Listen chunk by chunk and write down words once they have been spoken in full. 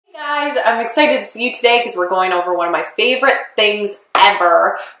guys, I'm excited to see you today because we're going over one of my favorite things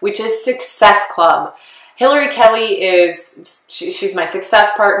ever, which is Success Club. Hillary Kelly she's my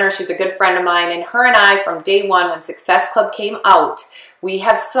success partner. She's a good friend of mine, and her and I, from day one when Success Club came out, we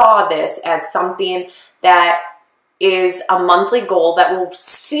have saw this as something that is a monthly goal that will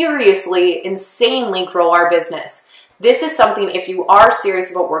seriously, insanely grow our business. This is something, if you are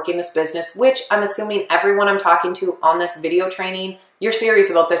serious about working this business, which I'm assuming everyone I'm talking to on this video training, you're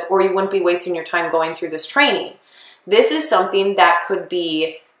serious about this, or you wouldn't be wasting your time going through this training. This is something that could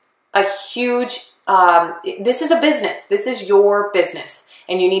be a huge, this is a business. This is your business,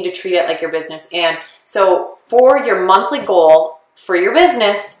 and you need to treat it like your business. And so for your monthly goal for your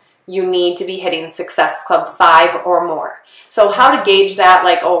business, you need to be hitting Success Club 5 or more. So how to gauge that,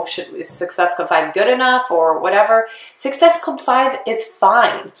 like, oh, is Success Club 5 good enough or whatever? Success Club 5 is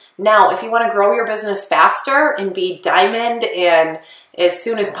fine. Now, if you want to grow your business faster and be diamond and as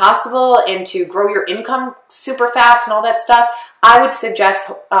soon as possible and to grow your income super fast and all that stuff, I would suggest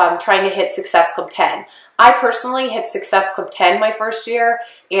trying to hit Success Club 10. I personally hit Success Club 10 my first year,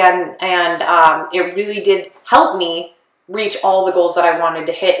 and it really did help me reach all the goals that I wanted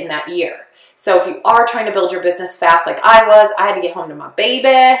to hit in that year. So if you are trying to build your business fast like I was, I had to get home to my baby,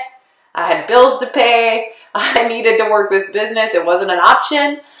 I had bills to pay, I needed to work this business, it wasn't an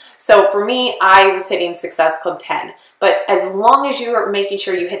option. So for me, I was hitting Success Club 10. But as long as you're making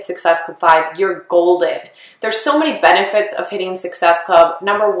sure you hit Success Club 5, you're golden. There's so many benefits of hitting Success Club.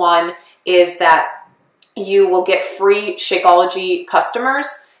 Number one is that you will get free Shakeology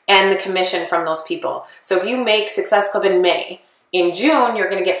customers and the commission from those people. So if you make Success Club in May, in June, you're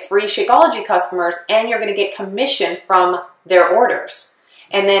going to get free Shakeology customers and you're going to get commission from their orders.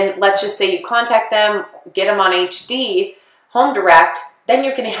 And then let's just say you contact them, get them on HD, Home Direct, then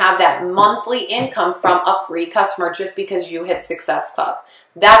you're going to have that monthly income from a free customer just because you hit Success Club.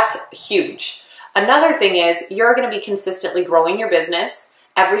 That's huge. Another thing is you're going to be consistently growing your business.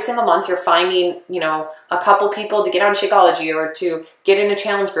 Every single month you're finding, a couple people to get on Shakeology or to get in a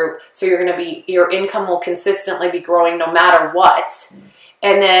challenge group. So your income will consistently be growing no matter what.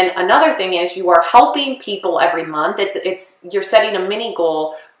 And then another thing is you are helping people every month. You're setting a mini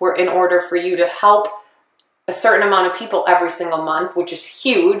goal where in order for you to help a certain amount of people every single month, which is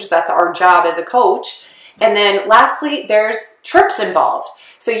huge. That's our job as a coach. And then lastly, there's trips involved.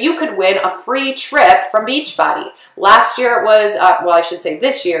 So you could win a free trip from Beachbody. Last year it was, well, I should say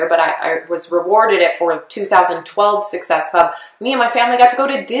this year, but I was rewarded it for 2012 Success Club. Me and my family got to go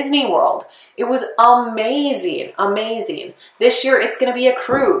to Disney World. It was amazing, amazing. This year it's going to be a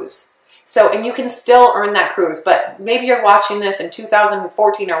cruise. So, and you can still earn that cruise, but maybe you're watching this in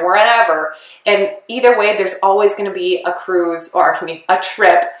 2014 or wherever, and either way, there's always going to be a cruise or, a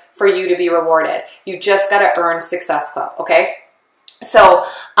trip for you to be rewarded. You just got to earn Success Club, okay? So,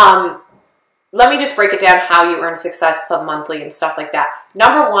 let me just break it down how you earn Success Club monthly and stuff like that.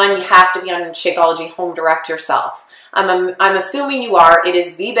 Number one, you have to be on Shakeology Home Direct yourself. I'm assuming you are. It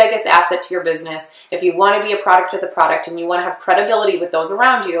is the biggest asset to your business. If you want to be a product of the product and you want to have credibility with those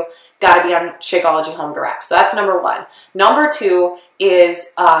around you, got to be on Shakeology Home Direct. So that's number one. Number two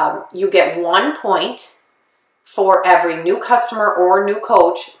is you get 1 point for every new customer or new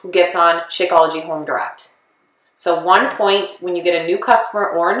coach who gets on Shakeology Home Direct. So 1 point when you get a new customer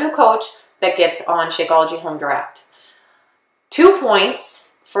or a new coach that gets on Shakeology Home Direct. 2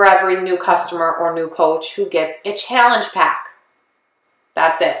 points for every new customer or new coach who gets a challenge pack.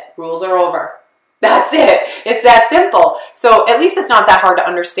 That's it. Rules are over. That's it. It's that simple. So at least it's not that hard to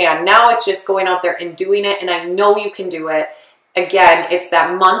understand. Now it's just going out there and doing it, and I know you can do it. Again, it's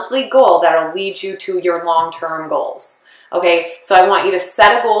that monthly goal that'll lead you to your long-term goals. Okay, so I want you to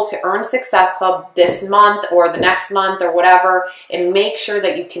set a goal to earn Success Club this month or the next month or whatever, and make sure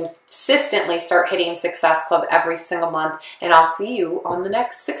that you consistently start hitting Success Club every single month, and I'll see you on the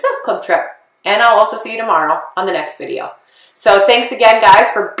next Success Club trip. And I'll also see you tomorrow on the next video. So thanks again,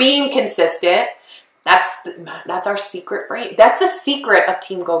 guys, for being consistent. That's our secret phrase. That's the secret of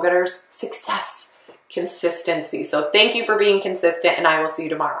Team Go-Getters success, consistency. So thank you for being consistent, and I will see you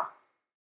tomorrow.